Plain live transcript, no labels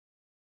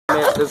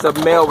There's a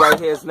male right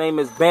here. His name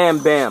is Bam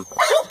Bam.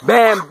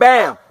 Bam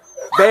Bam.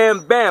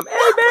 Bam Bam.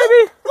 Hey,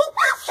 baby.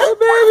 Hey,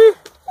 baby.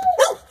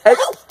 Hey.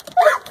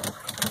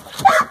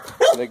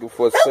 Nigga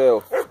for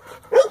sale.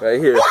 Right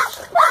here.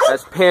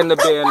 That's Panda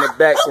Bear in the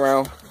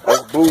background.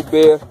 That's Blue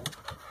Bear.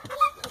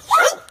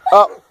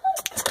 Up.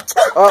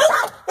 Up.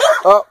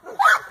 Up.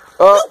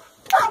 Up.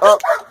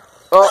 Up.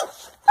 Up.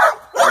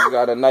 You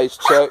got a nice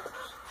check.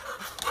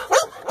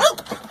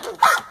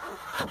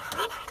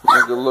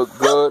 Nigga look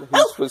good.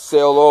 He's for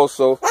sale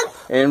also.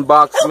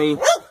 Inbox me.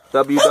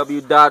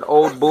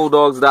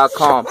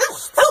 www.oldbulldogs.com.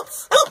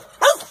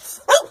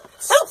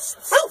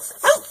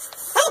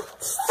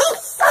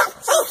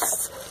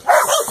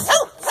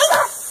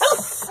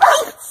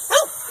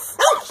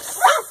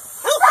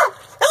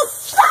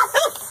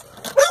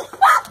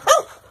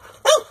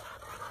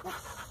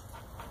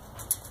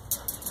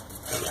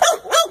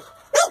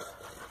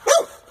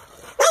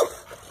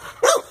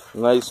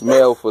 Nice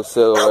male for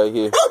sale right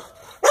here.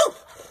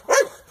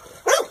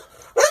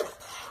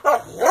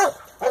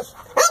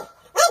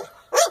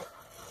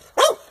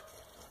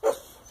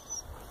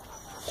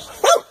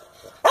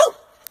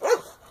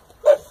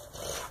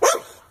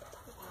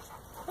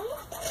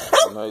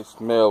 Nice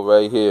male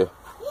right here.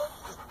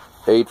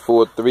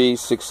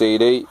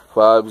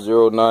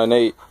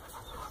 843-688-5098.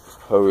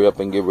 Hurry up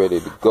and get ready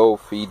to go.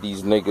 Feed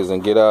these niggas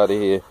and get out of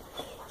here.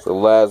 It's the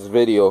last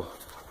video.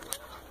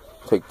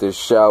 Take this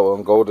shower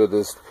and go to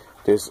this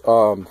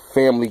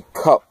family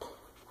cup.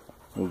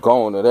 I'm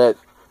going to that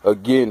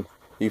again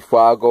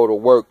before I go to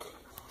work.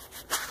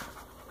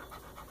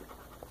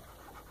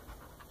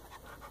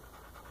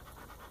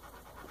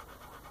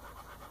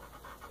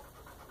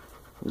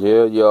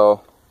 Yeah,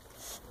 y'all.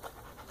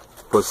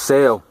 For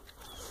sale.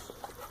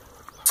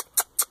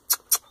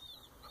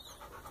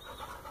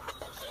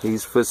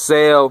 He's for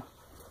sale.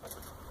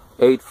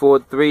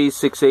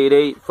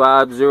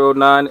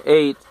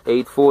 843-688-5098.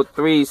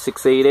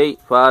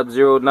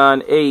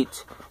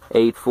 843-688-5098.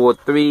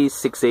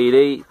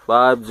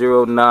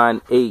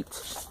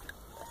 843-688-5098.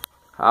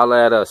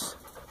 Holla at us.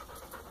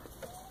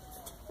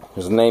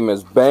 His name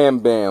is Bam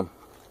Bam.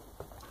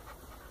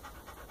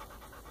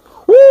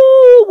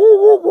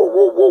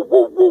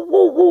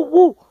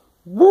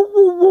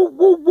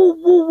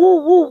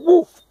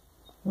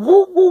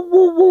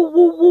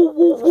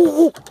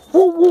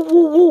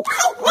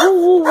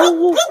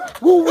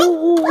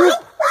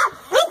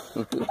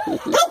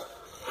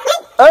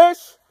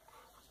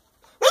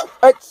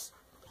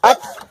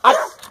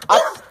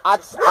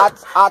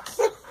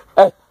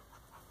 Hey,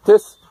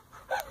 this.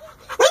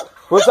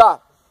 What's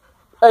up?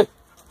 Hey.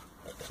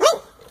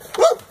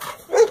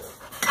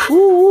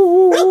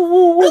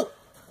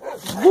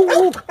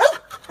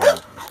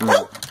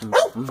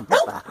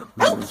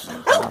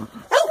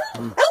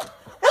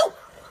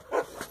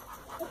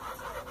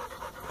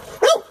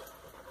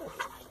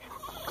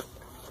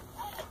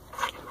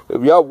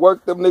 If y'all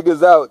work them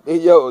niggas out, hey,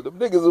 yo, them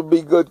niggas will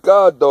be good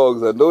guard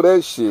dogs. I know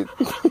that shit.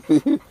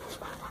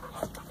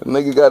 The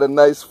nigga got a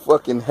nice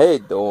fucking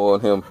head though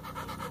on him.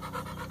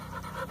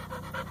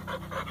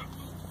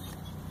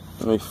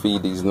 Let me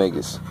feed these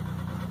niggas.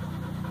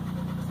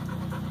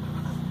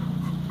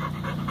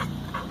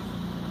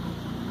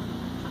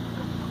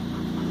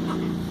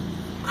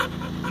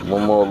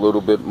 One more, a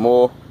little bit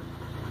more.